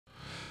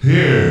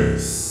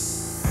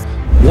Hiss.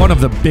 One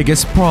of the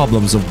biggest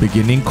problems of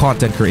beginning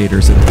content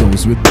creators and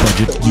those with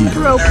budget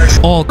gear.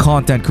 All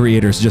content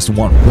creators just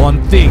want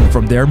one thing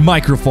from their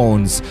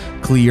microphones: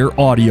 clear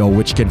audio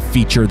which can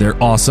feature their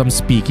awesome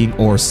speaking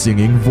or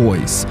singing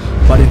voice.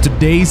 But in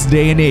today's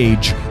day and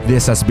age,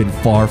 this has been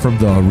far from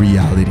the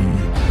reality.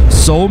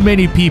 So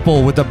many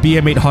people with the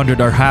BM800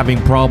 are having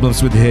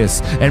problems with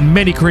hiss, and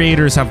many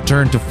creators have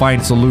turned to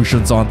find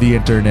solutions on the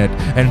internet,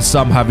 and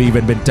some have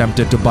even been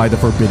tempted to buy the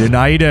forbidden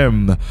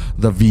item,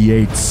 the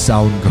V8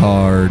 sound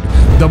card.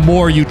 The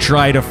more you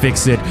try to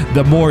fix it,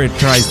 the more it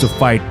tries to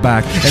fight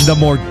back, and the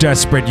more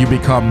desperate you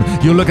become.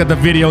 You look at the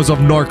videos of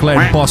NORCLA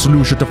and Boss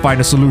Lucia to find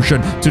a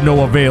solution, to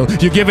no avail.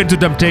 You give in to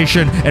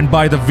temptation and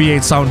buy the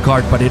V8 sound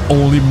card, but it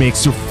only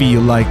makes you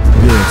feel like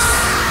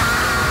this.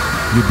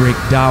 You break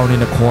down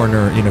in a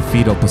corner in a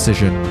fetal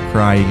position,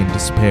 crying in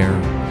despair.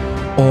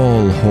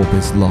 All hope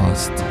is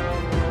lost.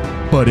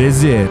 But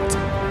is it?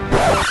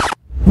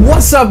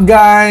 What's up,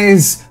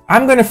 guys?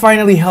 I'm gonna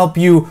finally help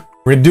you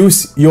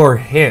reduce your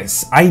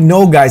hiss. I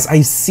know, guys, I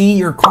see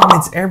your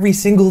comments every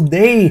single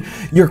day,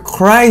 your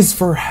cries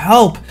for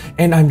help,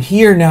 and I'm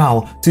here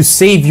now to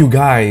save you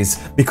guys,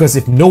 because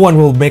if no one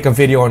will make a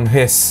video on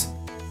hiss,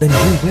 then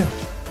you will.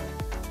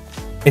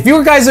 If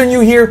you guys are new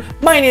here,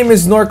 my name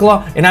is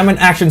NORCLA and I'm an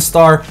action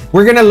star.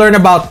 We're gonna learn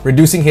about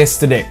reducing hiss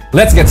today.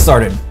 Let's get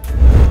started.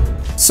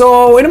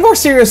 So, in a more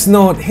serious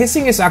note,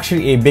 hissing is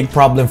actually a big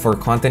problem for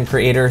content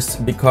creators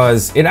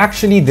because it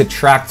actually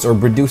detracts or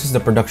reduces the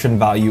production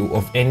value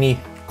of any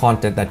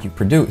content that you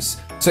produce.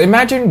 So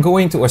imagine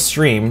going to a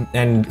stream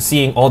and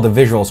seeing all the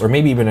visuals, or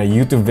maybe even a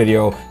YouTube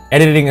video,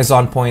 editing is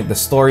on point, the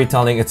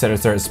storytelling,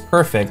 etc. is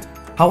perfect.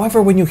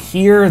 However, when you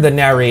hear the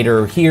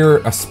narrator, hear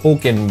a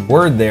spoken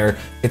word there,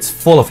 it's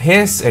full of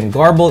hiss and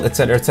garbled,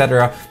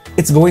 etc.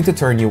 It's going to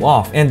turn you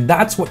off. And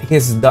that's what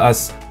hiss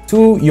does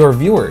to your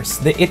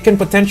viewers. It can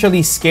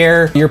potentially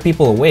scare your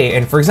people away.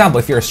 And for example,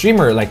 if you're a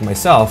streamer like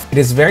myself, it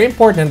is very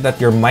important that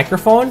your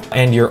microphone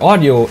and your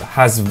audio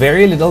has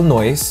very little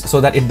noise so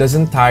that it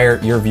doesn't tire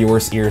your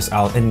viewers' ears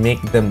out and make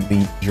them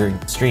leave during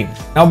the stream.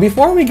 Now,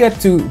 before we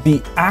get to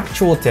the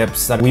actual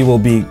tips that we will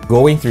be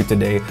going through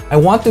today, I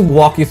want to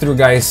walk you through,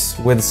 guys,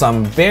 with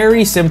some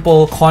very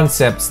simple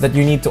concepts that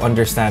you need to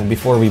understand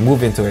before we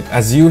move into it.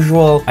 As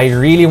usual, I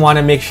really want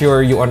to make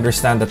sure you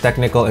understand the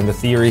technical and the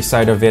theory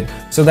side of it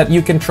so that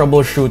you can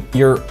troubleshoot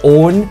your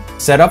own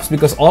setups,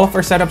 because all of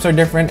our setups are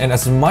different. And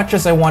as much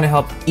as I want to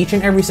help each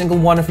and every single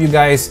one of you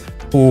guys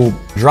who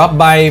drop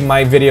by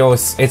my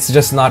videos, it's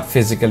just not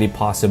physically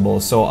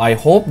possible. So I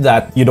hope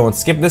that you don't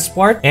skip this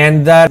part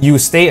and that you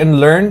stay and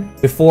learn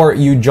before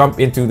you jump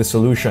into the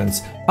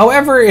solutions.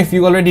 However, if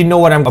you already know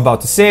what I'm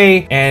about to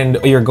say and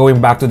you're going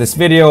back to this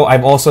video,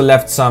 I've also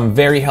left some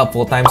very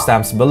helpful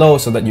timestamps below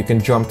so that you can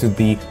jump to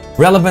the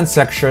relevant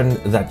section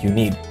that you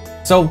need.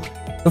 So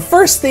the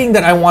first thing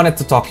that I wanted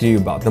to talk to you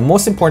about, the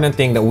most important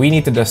thing that we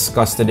need to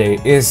discuss today,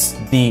 is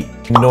the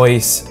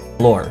noise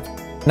floor.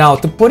 Now,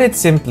 to put it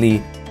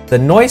simply, the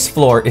noise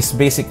floor is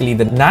basically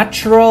the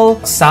natural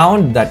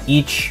sound that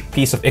each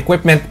piece of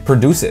equipment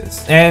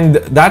produces. And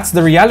that's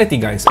the reality,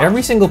 guys.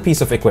 Every single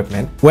piece of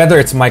equipment, whether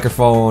it's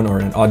microphone or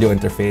an audio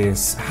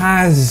interface,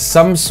 has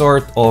some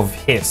sort of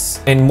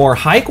hiss. In more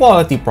high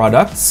quality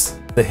products,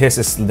 the hiss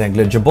is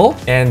negligible,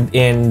 and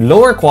in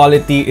lower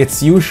quality,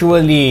 it's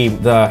usually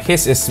the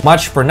hiss is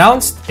much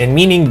pronounced, and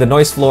meaning the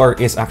noise floor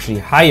is actually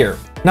higher.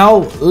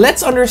 Now,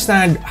 let's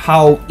understand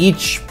how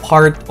each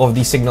part of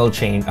the signal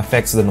chain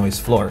affects the noise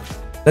floor.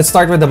 Let's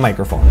start with the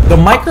microphone. The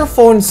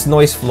microphone's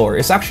noise floor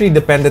is actually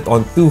dependent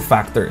on two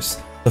factors.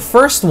 The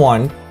first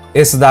one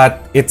is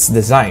that it's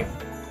design.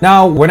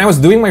 Now, when I was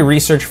doing my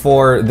research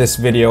for this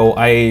video,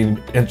 I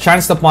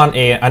chanced upon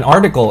an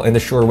article in the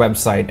Shure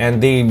website,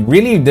 and they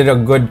really did a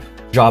good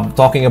job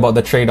talking about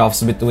the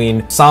trade-offs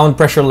between sound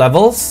pressure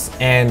levels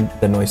and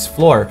the noise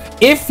floor.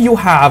 If you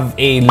have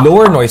a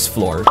lower noise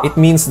floor, it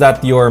means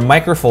that your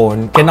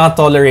microphone cannot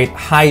tolerate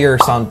higher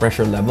sound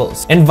pressure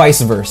levels, and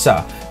vice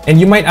versa. And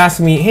you might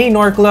ask me, hey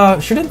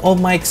NORCLA, shouldn't all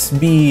mics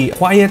be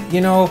quiet? You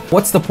know,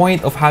 what's the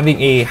point of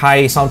having a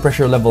high sound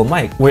pressure level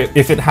mic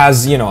if it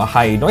has, you know, a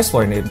high noise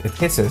floor and it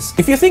hisses?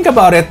 If you think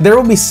about it, there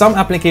will be some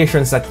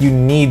applications that you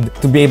need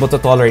to be able to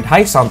tolerate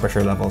high sound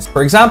pressure levels.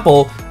 For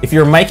example, if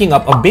you're miking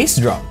up a bass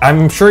drum,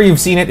 I'm sure you've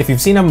seen it. If you've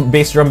seen a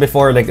bass drum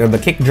before, like the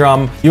kick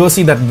drum, you will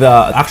see that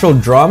the actual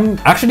drum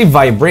actually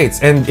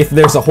vibrates. And if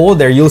there's a hole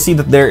there, you'll see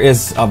that there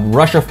is a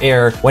rush of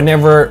air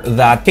whenever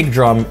that kick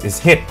drum is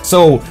hit.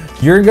 So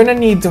you're gonna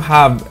need to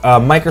have a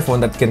microphone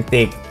that can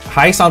take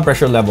high sound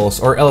pressure levels,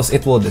 or else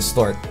it will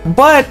distort.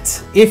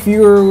 But if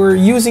you're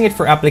using it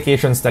for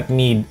applications that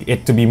need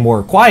it to be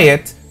more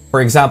quiet, for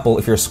example,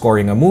 if you're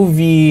scoring a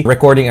movie,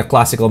 recording a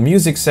classical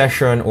music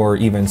session, or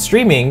even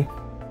streaming,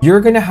 you're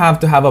gonna have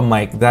to have a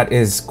mic that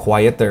is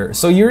quieter.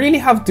 So you really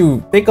have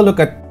to take a look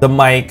at the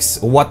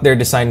mics, what they're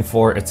designed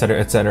for,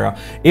 etc, etc.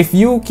 If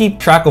you keep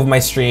track of my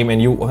stream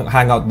and you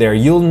hang out there,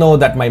 you'll know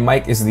that my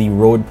mic is the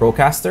Rode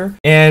Procaster,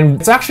 and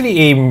it's actually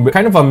a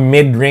kind of a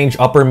mid-range,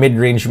 upper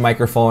mid-range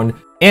microphone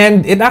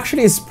And it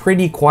actually is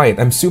pretty quiet.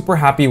 I'm super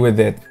happy with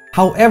it.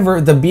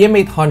 However, the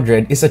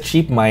BM800 is a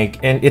cheap mic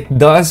and it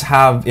does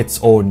have its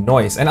own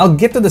noise. And I'll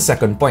get to the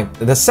second point.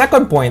 The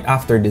second point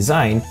after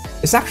design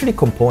is actually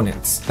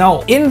components.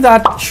 Now, in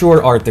that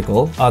Shure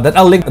article, that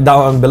I'll link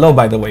down below,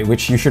 by the way,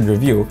 which you should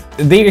review,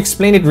 they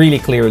explain it really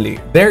clearly.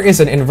 There is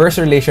an inverse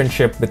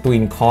relationship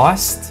between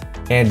cost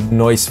and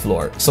noise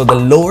floor. So the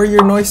lower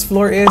your noise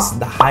floor is,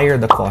 the higher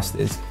the cost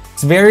is.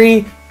 It's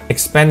very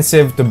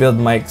expensive to build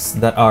mics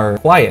that are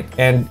quiet,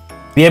 and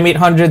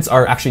BM800s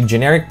are actually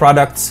generic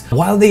products.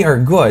 While they are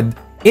good,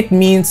 it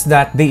means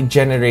that they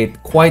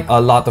generate quite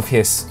a lot of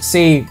hiss.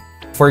 Say,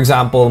 for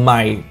example,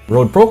 my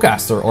Rode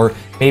Procaster, or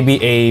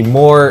maybe a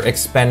more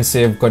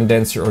expensive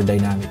condenser or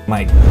dynamic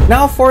mic.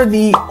 Now for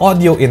the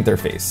audio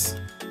interface.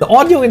 The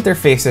audio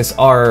interfaces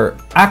are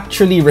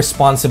actually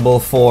responsible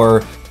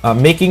for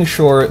making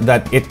sure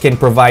that it can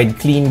provide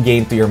clean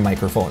gain to your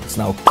microphones.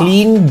 Now,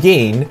 clean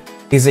gain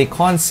is a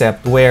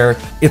concept where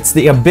it's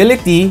the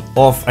ability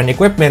of an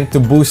equipment to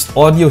boost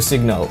audio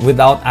signal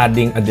without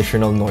adding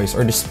additional noise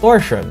or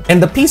distortion.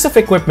 And the piece of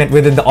equipment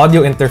within the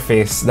audio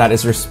interface that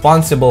is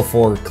responsible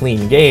for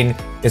clean gain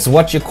is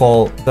what you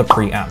call the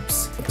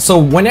preamps. So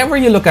whenever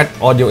you look at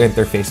audio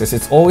interfaces,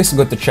 it's always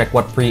good to check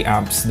what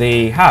preamps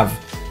they have.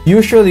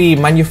 Usually,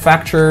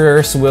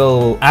 manufacturers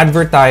will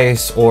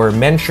advertise or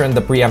mention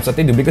the preamps that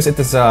they do because it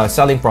is a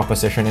selling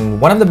proposition.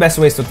 And one of the best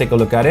ways to take a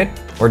look at it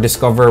or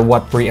discover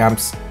what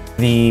preamps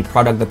the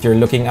product that you're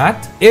looking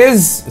at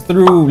is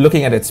through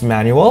looking at its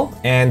manual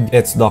and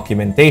its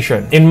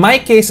documentation. In my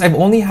case, I've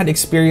only had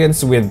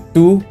experience with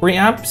 2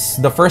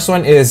 preamps. The first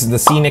one is the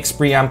Scenics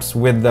preamps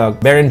with the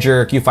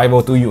Behringer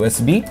Q502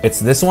 USB. It's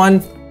this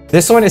one.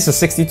 This one is a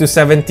 $60 to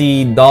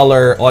 $70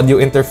 audio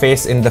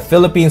interface. In the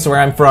Philippines, where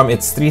I'm from,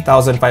 it's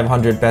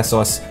 3,500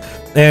 pesos.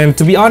 And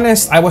to be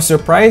honest, I was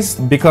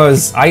surprised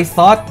because I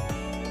thought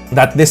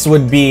that this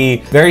would be a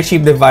very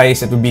cheap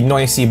device, it would be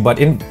noisy, but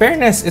in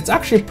fairness, it's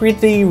actually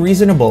pretty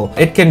reasonable.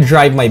 It can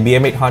drive my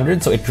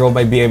BM800, so it drove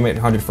my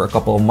BM800 for a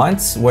couple of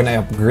months. When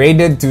I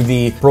upgraded to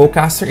the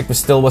Procaster, it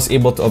still was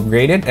able to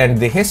upgrade it, and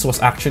the hiss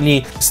was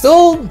actually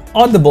still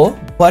audible,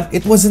 but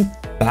it wasn't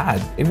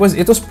bad. It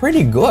was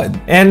pretty good.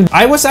 And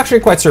I was actually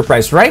quite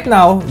surprised. Right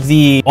now,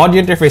 the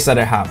audio interface that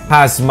I have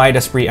has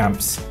Midas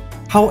preamps.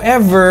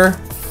 However,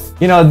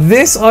 you know,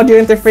 this audio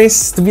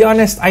interface, to be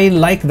honest, I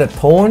like the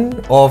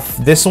tone of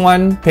this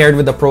one paired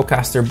with the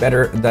Procaster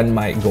better than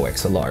my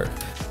GoXLR.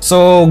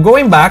 So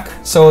going back,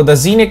 so the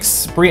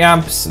Xenix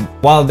preamps,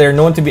 while they're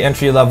known to be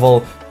entry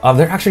level,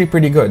 they're actually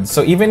pretty good.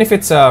 So even if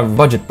it's a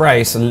budget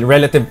price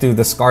relative to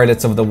the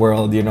Scarletts of the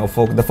world, you know,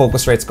 the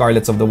Focusrite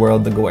Scarletts of the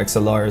world, the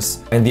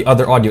GoXLRs, and the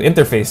other audio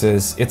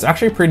interfaces, it's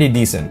actually pretty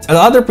decent. The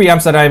other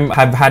preamps that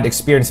have had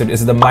experience with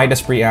is the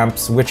Midas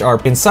preamps, which are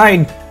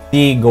inside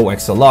the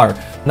GoXLR.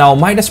 Now,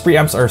 Midas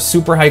preamps are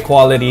super high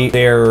quality.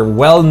 They're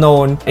well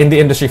known in the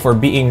industry for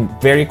being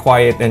very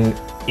quiet and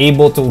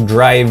able to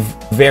drive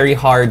very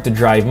hard to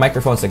drive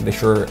microphones like the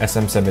Shure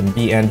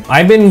SM7B. And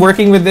I've been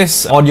working with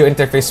this audio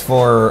interface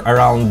for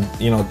around,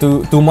 you know,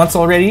 two months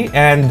already,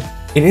 and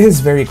it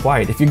is very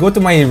quiet. If you go to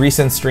my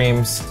recent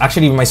streams,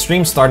 actually my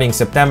stream starting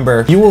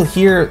September, you will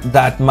hear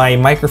that my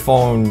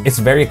microphone is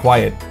very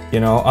quiet.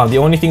 You know, the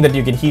only thing that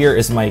you can hear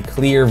is my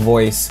clear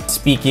voice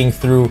speaking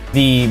through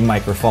the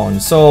microphone.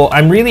 So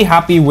I'm really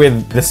happy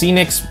with the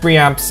Scenics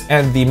preamps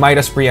and the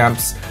Midas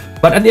preamps.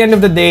 But at the end of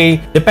the day,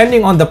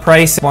 depending on the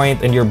price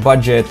point and your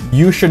budget,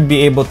 you should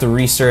be able to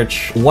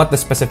research what the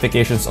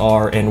specifications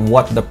are and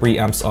what the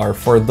preamps are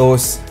for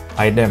those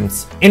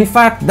items. In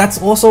fact,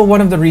 that's also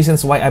one of the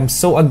reasons why I'm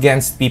so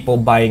against people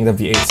buying the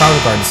V8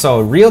 sound card. So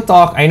real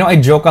talk, I know I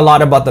joke a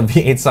lot about the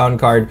V8 sound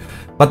card,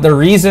 but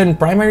the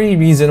primary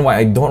reason why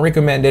I don't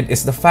recommend it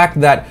is the fact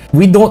that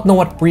we don't know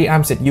what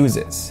preamps it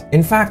uses.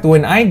 In fact,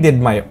 when I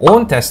did my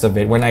own test of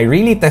it, when I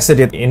really tested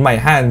it in my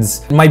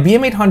hands, my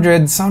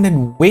BM800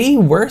 sounded way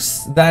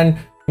worse than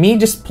me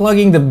just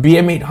plugging the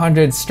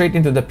BM800 straight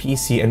into the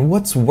PC. And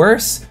what's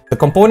worse, the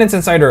components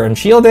inside are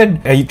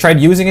unshielded. I tried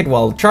using it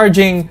while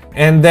charging,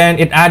 and then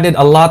it added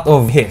a lot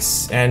of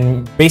hiss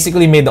and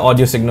basically made the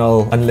audio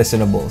signal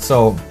unlistenable.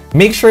 So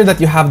make sure that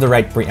you have the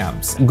right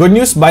preamps. Good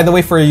news, by the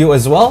way, for you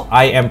as well.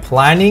 I am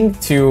planning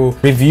to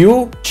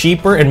review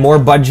cheaper and more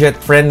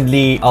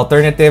budget-friendly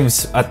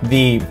alternatives at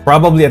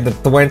probably at the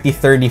 $20,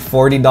 $30,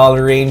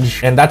 $40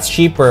 range, and that's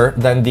cheaper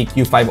than the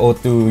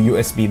Q502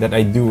 USB that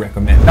I do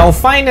recommend. Now,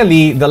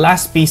 finally, the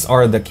last piece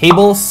are the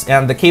cables,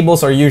 and the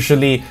cables are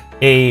usually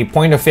a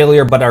point of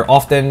failure but are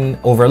often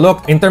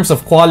overlooked. In terms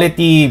of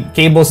quality,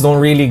 cables don't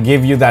really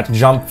give you that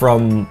jump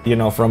from, you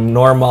know, from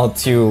normal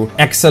to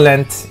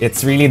excellent.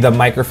 It's really the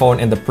microphone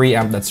and the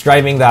preamp that's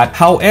driving that.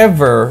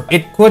 However,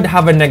 it could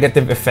have a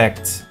negative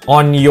effect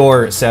on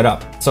your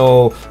setup.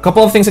 So a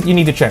couple of things that you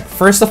need to check.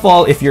 First of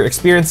all, if you're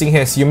experiencing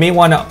hiss, you may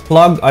want to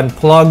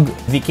unplug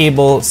the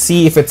cable,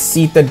 see if it's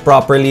seated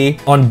properly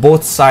on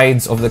both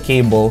sides of the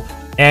cable.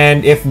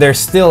 And if there's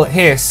still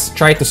hiss,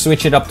 try to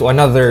switch it up to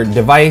another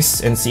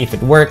device and see if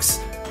it works.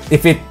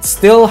 If it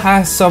still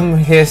has some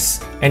hiss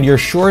and you're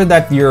sure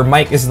that your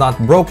mic is not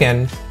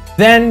broken,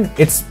 then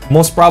it's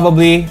most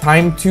probably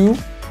time to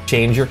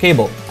change your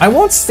cable. I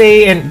won't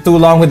stay in too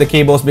long with the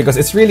cables because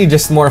it's really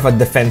just more of a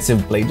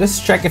defensive play.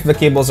 Just check if the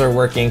cables are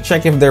working,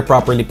 check if they're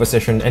properly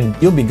positioned, and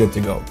you'll be good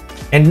to go.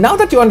 And now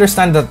that you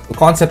understand the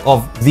concept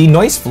of the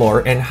noise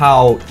floor and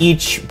how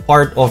each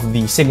part of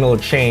the signal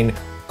chain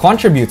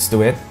contributes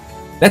to it,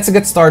 let's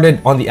get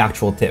started on the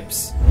actual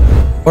tips.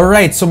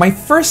 Alright, so my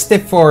first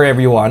tip for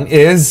everyone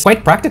is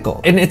quite practical,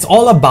 and it's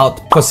all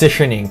about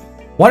positioning.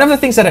 One of the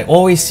things that I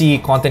always see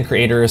content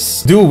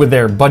creators do with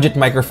their budget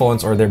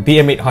microphones or their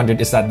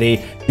BM800 is that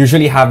they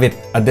usually have it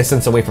a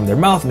distance away from their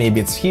mouth. Maybe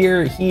it's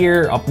here,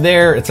 here, up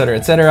there, etc.,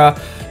 etc.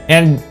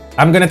 And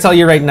I'm gonna tell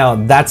you right now,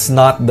 that's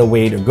not the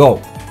way to go.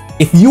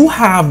 If you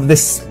have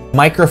this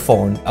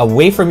microphone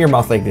away from your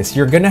mouth like this,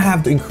 you're gonna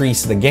have to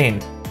increase the gain.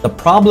 The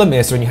problem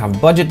is when you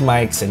have budget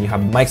mics and you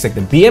have mics like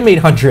the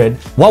BM800,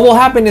 what will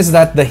happen is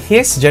that the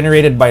hiss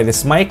generated by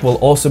this mic will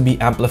also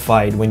be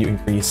amplified when you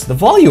increase the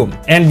volume.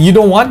 And you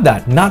don't want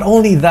that. Not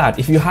only that,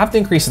 if you have to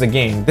increase the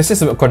gain, this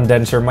is a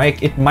condenser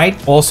mic, it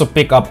might also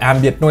pick up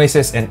ambient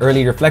noises and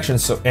early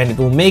reflections, and it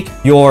will make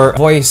your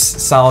voice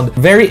sound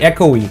very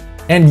echoey.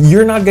 And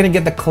you're not gonna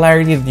get the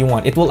clarity that you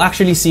want. It will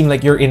actually seem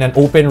like you're in an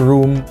open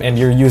room and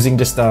you're using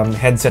just a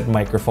headset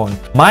microphone.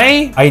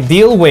 My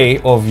ideal way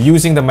of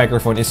using the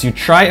microphone is you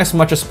try as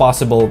much as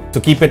possible to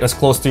keep it as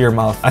close to your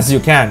mouth as you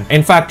can.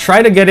 In fact,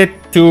 try to get it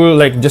to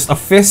like just a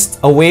fist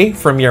away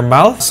from your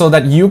mouth so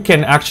that you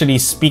can actually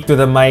speak to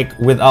the mic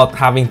without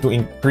having to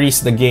increase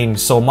the gain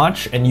so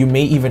much, and you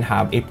may even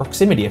have a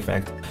proximity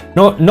effect.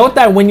 Note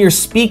that when you're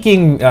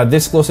speaking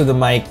this close to the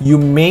mic, you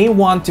may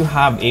want to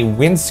have a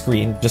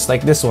windscreen just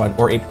like this one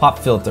or a pop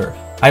filter.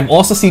 I've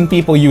also seen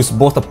people use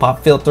both a pop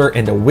filter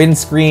and a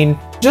windscreen.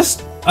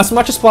 Just as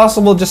much as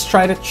possible, just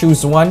try to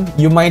choose one.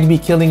 You might be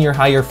killing your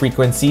higher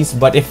frequencies,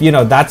 but if you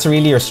know that's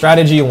really your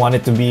strategy, you want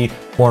it to be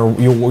more,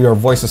 your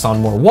voice to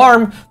sound more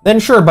warm, then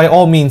sure, by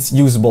all means,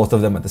 use both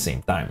of them at the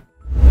same time.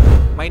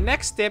 My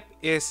next tip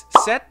is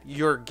set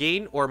your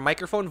gain or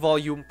microphone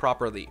volume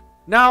properly.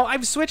 Now,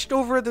 I've switched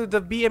over to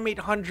the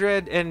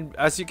BM800, and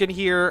as you can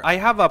hear, I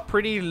have a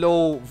pretty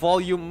low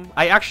volume.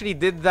 I actually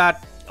did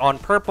that on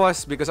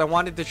purpose because I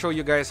wanted to show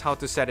you guys how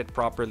to set it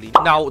properly.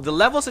 Now, the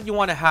levels that you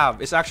want to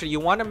have is actually, you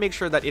want to make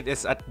sure that it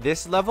is at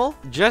this level,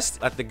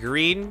 just at the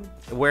green,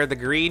 where the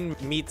green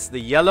meets the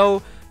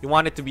yellow. You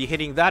want it to be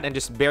hitting that and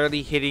just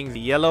barely hitting the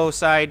yellow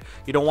side.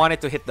 You don't want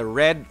it to hit the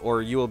red,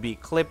 or you will be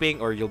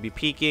clipping or you'll be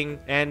peaking.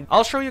 And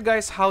I'll show you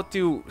guys how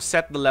to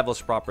set the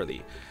levels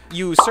properly.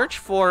 You search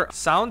for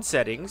sound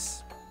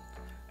settings,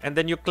 and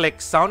then you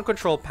click sound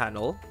control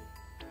panel.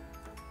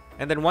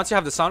 And then once you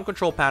have the sound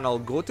control panel,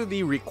 go to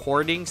the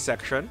recording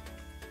section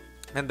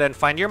and then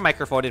find your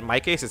microphone. In my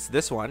case, it's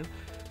this one.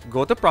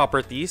 Go to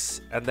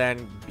properties and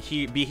then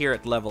be here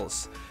at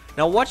levels.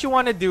 Now, what you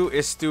want to do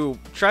is to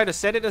try to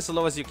set it as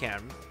low as you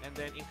can, and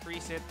then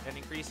increase it and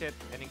increase it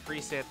and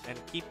increase it, and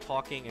keep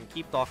talking and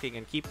keep talking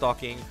and keep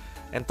talking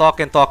and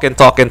talk and talk and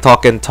talk and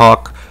talk and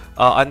talk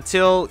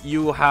until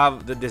you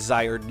have the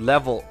desired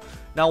level.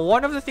 Now,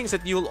 one of the things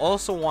that you'll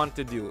also want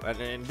to do,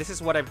 and this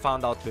is what I've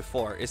found out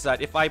before, is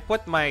that if I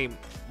put my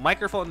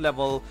microphone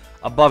level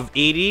above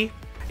 80,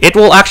 it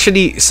will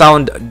actually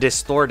sound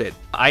distorted.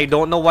 I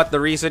don't know what the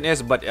reason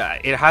is, but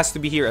it has to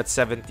be here at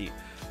 70.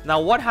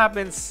 Now, what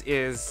happens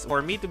is,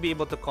 for me to be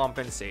able to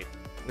compensate,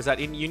 is that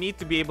you need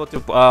to be able to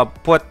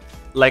put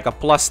like a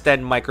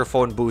 +10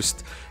 microphone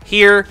boost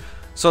here,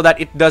 so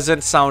that it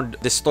doesn't sound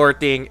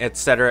distorting,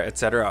 etc.,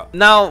 etc.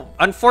 Now,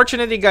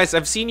 unfortunately, guys,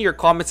 I've seen your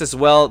comments as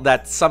well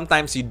that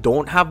sometimes you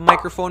don't have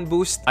microphone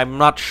boost. I'm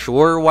not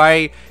sure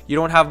why you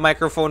don't have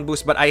microphone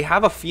boost, but I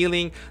have a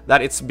feeling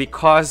that it's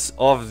because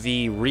of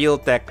the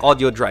Realtek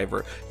audio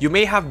driver. You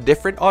may have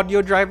different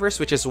audio drivers,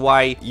 which is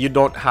why you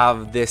don't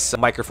have this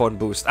microphone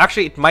boost.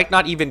 Actually, it might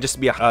not even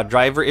just be a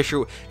driver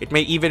issue. It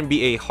may even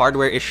be a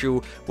hardware issue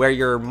where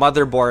your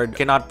motherboard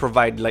cannot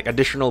provide like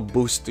additional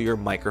boost to your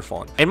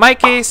microphone. In my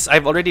case,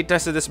 I've already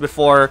tested this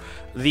before.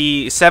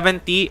 The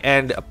 70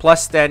 and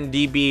 +10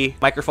 dB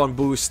microphone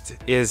boost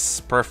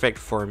is perfect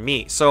for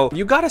me. So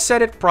you gotta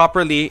set it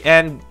properly,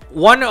 and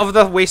one of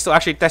the ways to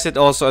actually test it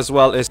also as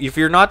well is if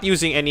you're not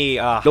using any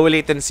low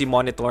latency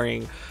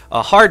monitoring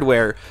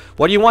hardware,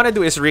 what you want to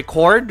do is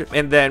record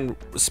and then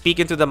speak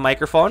into the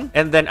microphone,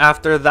 and then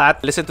after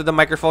that, listen to the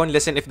microphone,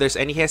 listen if there's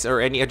any hiss or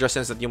any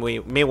adjustments that you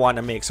may want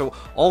to make. So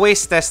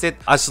always test it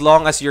as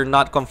long as you're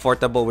not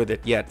comfortable with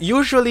it yet.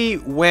 Usually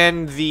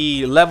when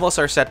the levels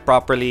are set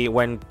properly,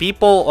 when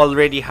people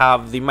already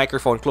have the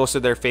microphone close to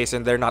their face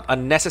and they're not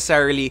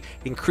unnecessarily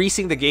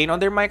increasing the gain on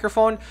their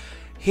microphone,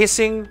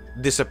 hissing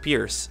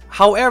disappears.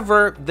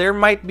 However, there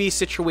might be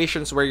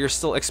situations where you're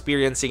still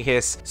experiencing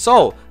hiss.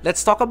 So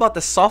let's talk about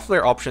the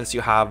software options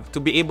you have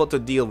to be able to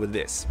deal with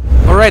this.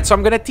 Alright, so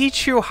I'm gonna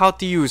teach you how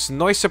to use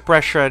noise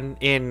suppression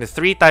in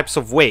 3 types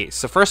of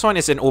ways. The first one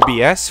is in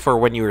OBS for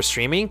when you're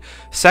streaming.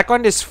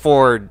 Second is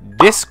for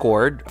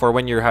Discord for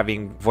when you're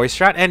having voice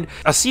chat, and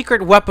a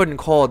secret weapon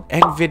called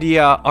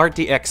Nvidia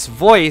RTX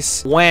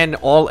Voice when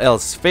all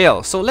else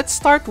fails. So let's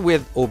start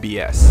with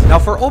OBS. Now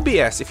for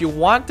OBS, if you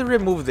want to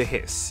remove the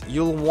hiss, this,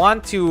 you'll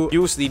want to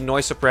use the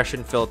noise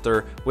suppression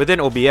filter within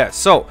OBS.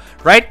 So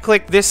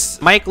right-click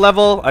this mic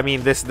level,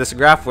 this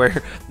graph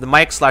where the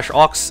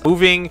mic/aux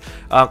moving,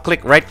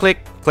 right-click,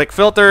 click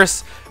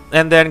filters,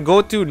 and then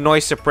go to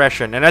noise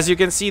suppression. And as you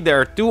can see, there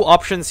are two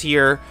options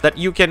here that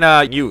you can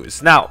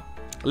use. Now,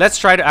 let's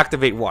try to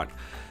activate one.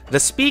 The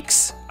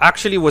Speaks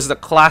actually was the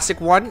classic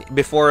one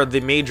before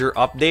the major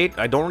update.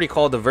 I don't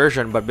recall the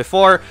version, but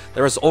before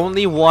there was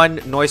only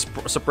one noise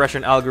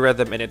suppression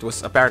algorithm and it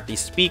was apparently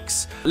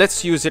Speaks.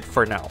 Let's use it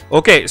for now.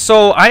 Okay,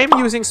 so I am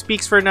using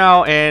Speaks for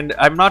now, and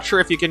I'm not sure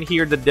if you can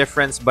hear the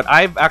difference, but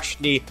I've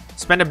actually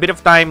spent a bit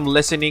of time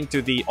listening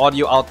to the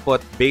audio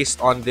output based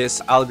on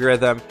this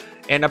algorithm.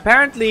 And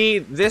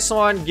apparently, this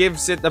one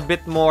gives it a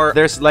bit more,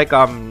 there's like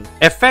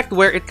effect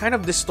where it kind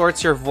of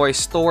distorts your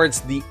voice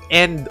towards the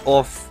end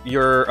of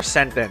your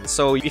sentence.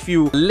 So if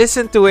you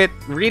listen to it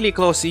really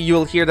closely,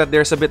 you'll hear that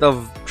there's a bit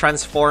of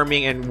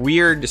transforming and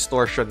weird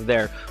distortion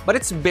there. But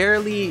it's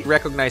barely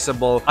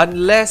recognizable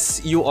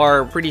unless you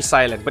are pretty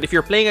silent. But if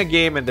you're playing a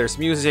game and there's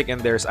music and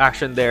there's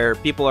action there,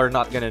 people are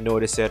not gonna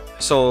notice it.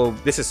 So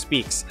this is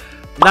Speaks.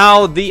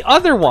 Now, the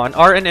other one,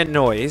 RNN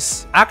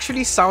Noise,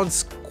 actually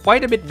sounds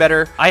quite a bit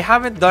better. I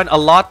haven't done a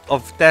lot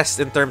of tests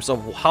in terms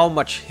of how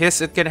much hiss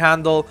it can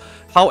handle.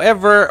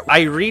 However,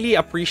 I really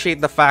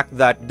appreciate the fact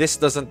that this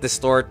doesn't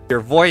distort your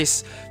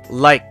voice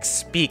like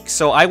Speaks.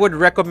 So I would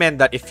recommend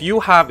that if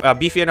you have a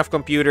beefy enough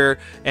computer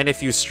and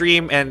if you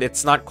stream and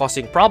it's not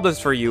causing problems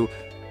for you,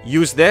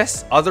 use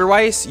this.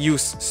 Otherwise,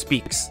 use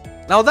Speaks.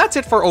 Now that's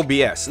it for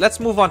OBS. Let's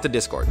move on to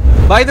Discord.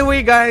 By the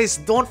way, guys,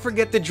 don't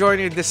forget to join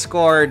your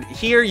Discord.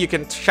 Here you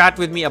can chat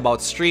with me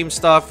about stream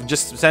stuff.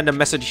 Just send a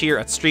message here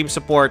at stream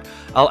support.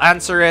 I'll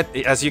answer it.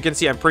 As you can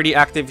see, I'm pretty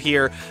active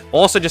here.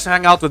 Also, just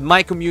hang out with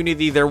my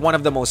community. They're one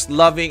of the most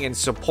loving and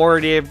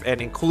supportive and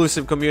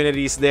inclusive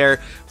communities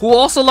there, who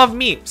also love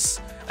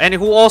memes and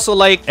who also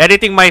like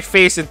editing my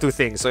face into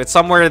things. So it's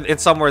somewhere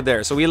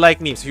there. So we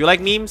like memes. If you like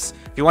memes,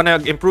 if you want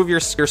to improve your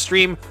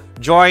stream,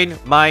 join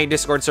my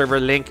Discord server.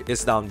 Link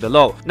is down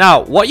below.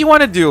 Now, what you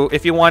want to do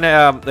if you want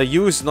to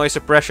use noise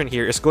suppression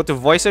here is go to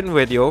voice and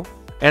video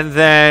and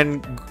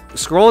then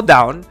scroll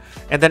down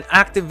and then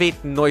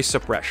activate noise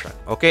suppression.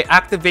 Okay,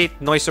 activate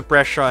noise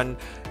suppression,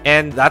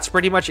 and that's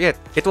pretty much it.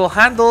 It will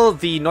handle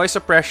the noise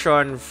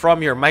suppression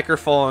from your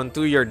microphone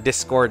to your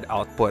Discord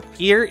output.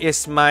 Here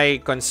is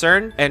my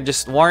concern, and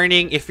just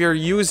warning, if you're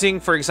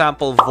using, for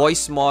example,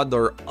 voice mod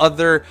or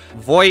other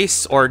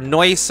voice or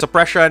noise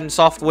suppression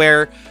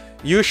software,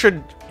 you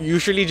should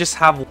usually just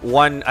have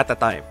one at a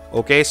time.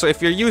 Okay, so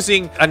if you're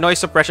using a noise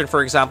suppression,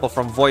 for example,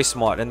 from voice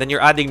mod, and then you're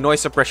adding noise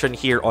suppression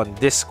here on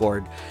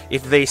Discord,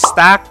 if they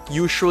stack,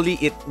 usually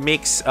it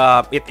makes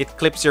it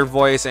clips your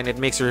voice and it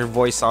makes your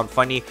voice sound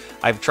funny.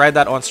 I've tried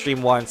that on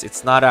stream once.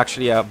 It's not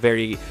actually a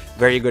very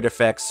good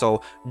effect,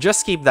 so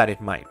just keep that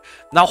in mind.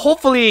 Now,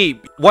 hopefully,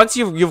 once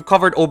you've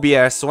covered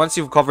OBS, once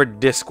you've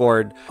covered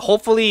Discord,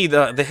 hopefully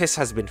the hiss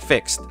has been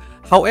fixed.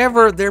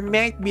 However, there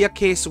might be a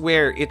case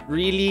where it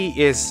really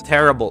is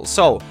terrible.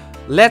 So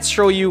let's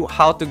show you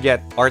how to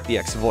get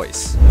RTX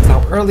voice.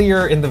 Now,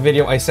 earlier in the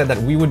video, I said that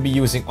we would be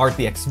using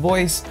RTX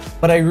voice,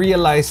 but I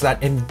realized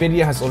that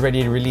Nvidia has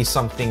already released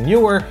something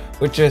newer,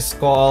 which is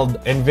called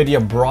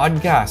Nvidia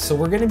Broadcast. So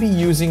we're going to be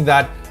using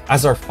that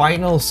as our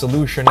final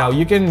solution. Now,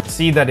 you can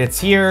see that it's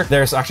here.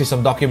 There's actually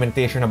some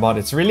documentation about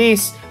its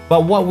release,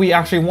 but what we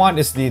actually want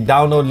is the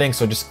download link.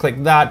 So just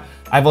click that.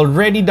 I've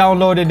already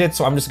downloaded it,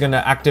 so I'm just going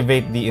to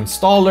activate the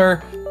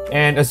installer.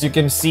 And as you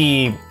can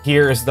see,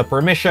 here is the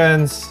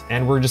permissions,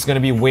 and we're just going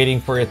to be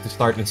waiting for it to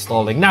start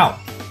installing. Now,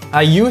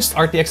 I used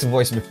RTX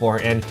voice before,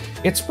 and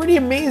it's pretty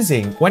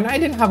amazing. When I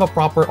didn't have a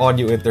proper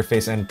audio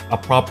interface and a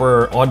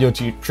proper audio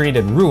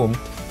treated room,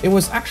 it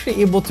was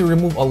actually able to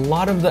remove a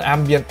lot of the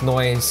ambient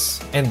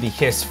noise and the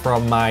hiss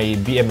from my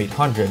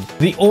BM800.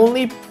 The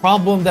only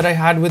problem that I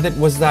had with it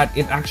was that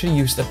it actually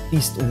used at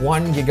least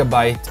 1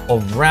 GB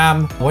of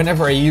RAM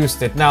whenever I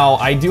used it. Now,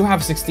 I do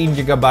have 16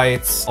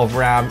 GB of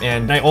RAM,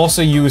 and I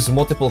also use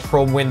multiple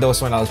Chrome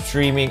windows when I was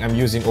streaming. I'm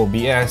using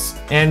OBS,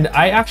 and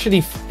I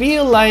actually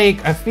feel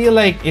like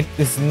it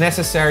is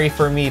necessary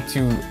for me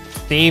to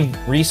save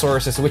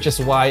resources, which is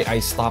why I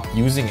stopped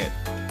using it.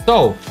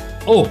 So,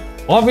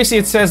 obviously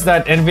it says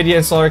that Nvidia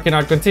installer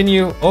cannot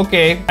continue.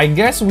 Okay, I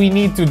guess we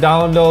need to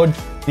download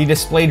the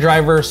display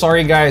driver.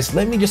 Sorry guys,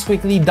 let me just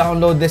quickly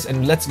download this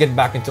and let's get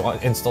back into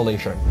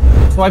installation.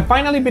 So I've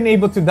finally been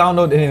able to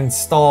download and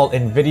install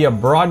Nvidia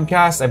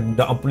Broadcast. I've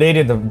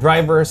updated the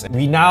drivers.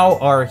 We now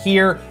are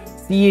here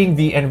seeing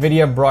the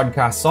Nvidia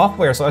Broadcast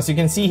software. So as you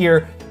can see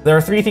here, there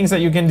are 3 things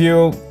that you can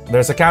do.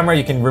 There's a camera,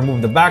 you can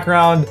remove the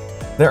background.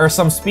 There are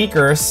some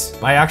speakers.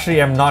 I actually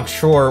am not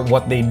sure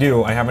what they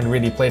do. I haven't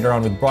really played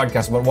around with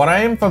Broadcast, but what I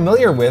am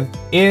familiar with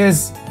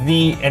is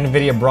the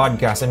Nvidia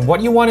Broadcast. And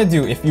what you want to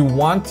do if you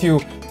want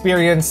to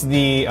experience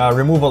the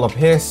removal of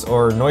hiss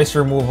or noise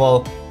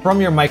removal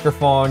from your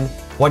microphone,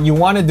 what you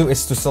want to do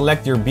is to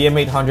select your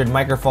BM800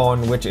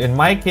 microphone, which in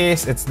my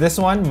case, it's this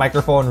one,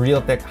 Microphone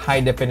Realtek High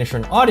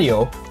Definition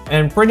Audio.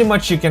 And pretty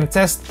much you can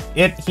test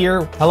it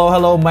here. Hello,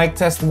 hello, mic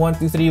test 1,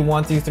 2, 3,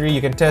 1, 2, 3.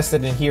 You can test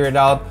it and hear it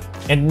out.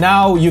 And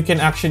now you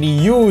can actually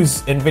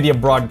use Nvidia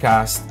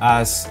Broadcast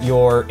as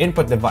your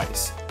input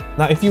device.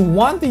 Now, if you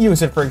want to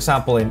use it, for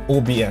example, in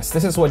OBS,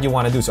 this is what you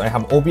want to do. So I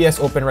have OBS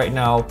open right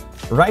now.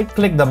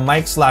 Right-click the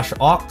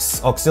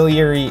mic/aux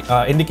auxiliary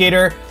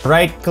indicator.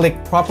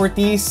 Right-click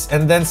Properties,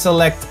 and then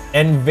select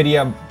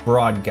Nvidia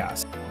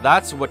Broadcast.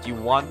 That's what you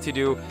want to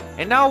do.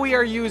 And now we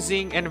are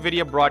using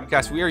Nvidia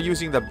Broadcast. We are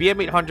using the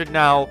BM800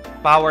 now,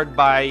 powered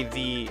by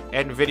the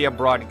Nvidia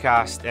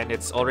Broadcast, and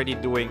it's already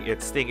doing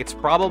its thing. It's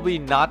probably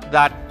not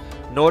that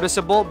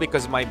noticeable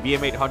because my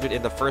BM800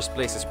 in the first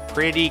place is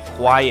pretty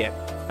quiet.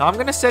 Now I'm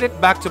gonna set it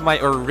back to my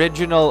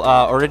original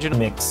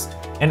mix.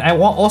 And I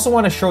also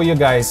want to show you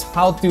guys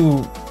how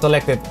to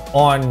select it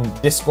on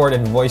Discord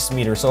and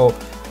Voicemeeter. So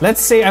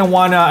let's say I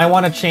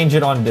wanna change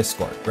it on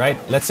Discord, right?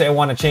 Let's say I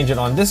wanna change it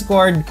on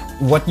Discord.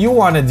 What you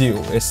wanna do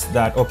is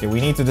that, okay, we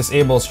need to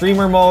disable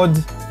streamer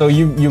mode. So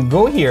you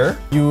go here,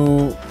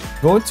 you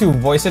go to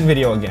voice and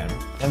video again,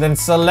 and then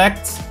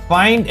select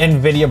find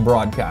Nvidia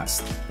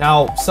Broadcast.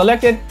 Now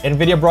select it,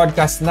 Nvidia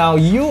Broadcast. Now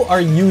you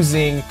are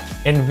using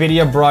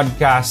Nvidia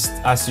Broadcast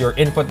as your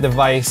input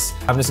device.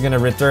 I'm just gonna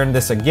return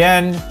this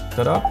again.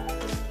 Ta-da.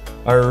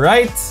 All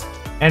right.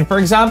 And for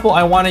example,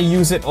 I want to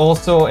use it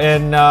also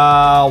in,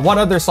 what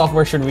other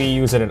software should we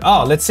use it in?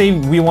 Oh, let's say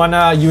we want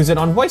to use it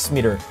on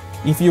Voicemeeter.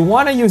 If you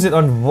want to use it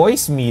on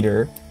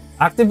Voicemeter,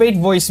 activate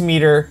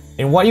Voicemeter.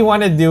 And what you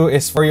want to do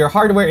is for your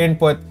hardware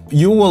input,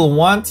 you will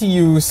want to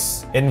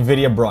use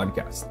Nvidia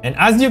Broadcast. And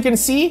as you can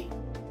see,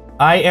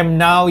 I am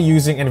now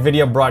using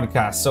Nvidia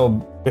Broadcast.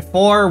 So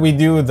before we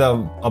do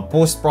the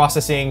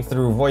post-processing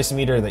through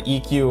Voicemeter, the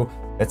EQ,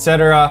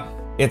 etc.,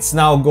 it's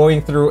now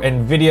going through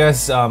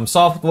Nvidia's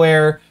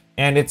software,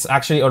 and it's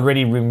actually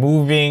already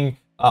removing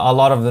a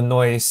lot of the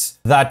noise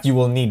that you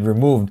will need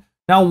removed.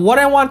 Now, what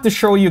I want to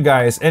show you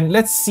guys, and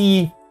let's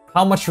see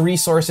how much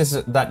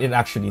resources that it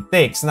actually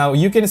takes. Now,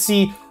 you can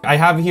see I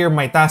have here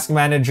my task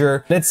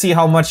manager. Let's see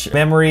how much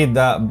memory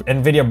the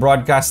Nvidia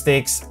Broadcast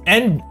takes.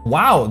 And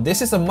wow,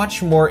 this is a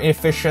much more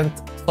efficient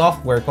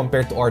software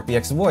compared to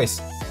RTX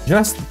Voice.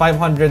 Just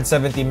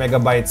 570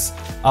 megabytes,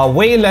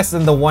 way less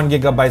than the 1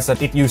 gigabytes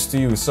that it used to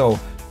use. So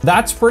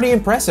that's pretty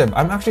impressive.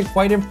 I'm actually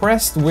quite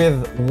impressed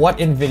with what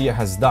Nvidia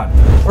has done.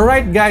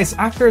 Alright guys,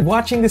 after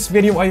watching this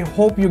video, I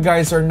hope you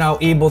guys are now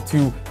able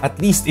to at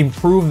least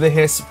improve the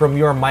hiss from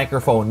your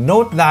microphone.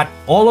 Note that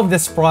all of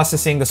this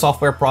processing, the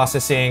software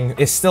processing,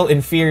 is still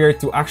inferior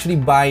to actually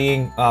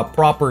buying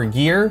proper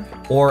gear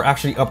or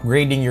actually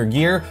upgrading your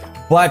gear.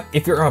 But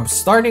if you're a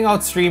starting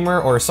out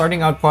streamer or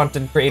starting out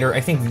content creator, I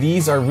think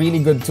these are really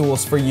good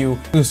tools for you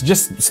to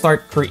just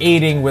start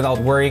creating without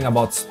worrying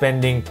about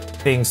spending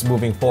things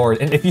moving forward.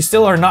 And if you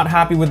still are not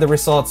happy with the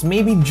results,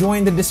 maybe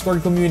join the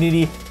Discord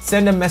community,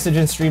 send a message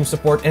in stream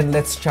support, and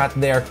let's chat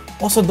there.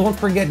 Also, don't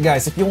forget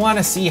guys, if you want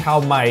to see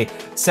how my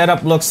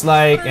setup looks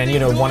like and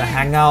want to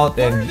hang out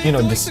and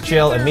just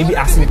chill and maybe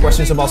ask me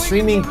questions about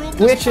streaming,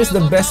 Twitch is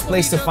the best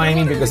place to find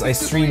me because I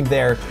stream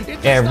there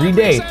every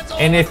day.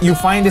 And if you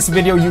find this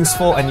video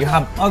useful and you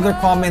have other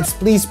comments,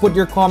 please put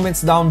your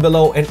comments down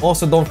below, and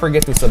also don't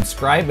forget to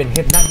subscribe and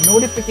hit that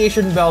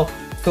notification bell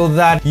so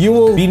that you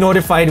will be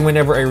notified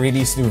whenever I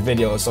release new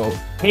videos. So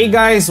hey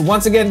guys,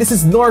 once again, this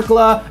is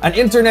NORCLA, an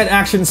internet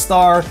action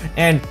star,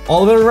 and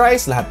all will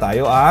rise, lahat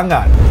tayo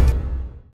aangat.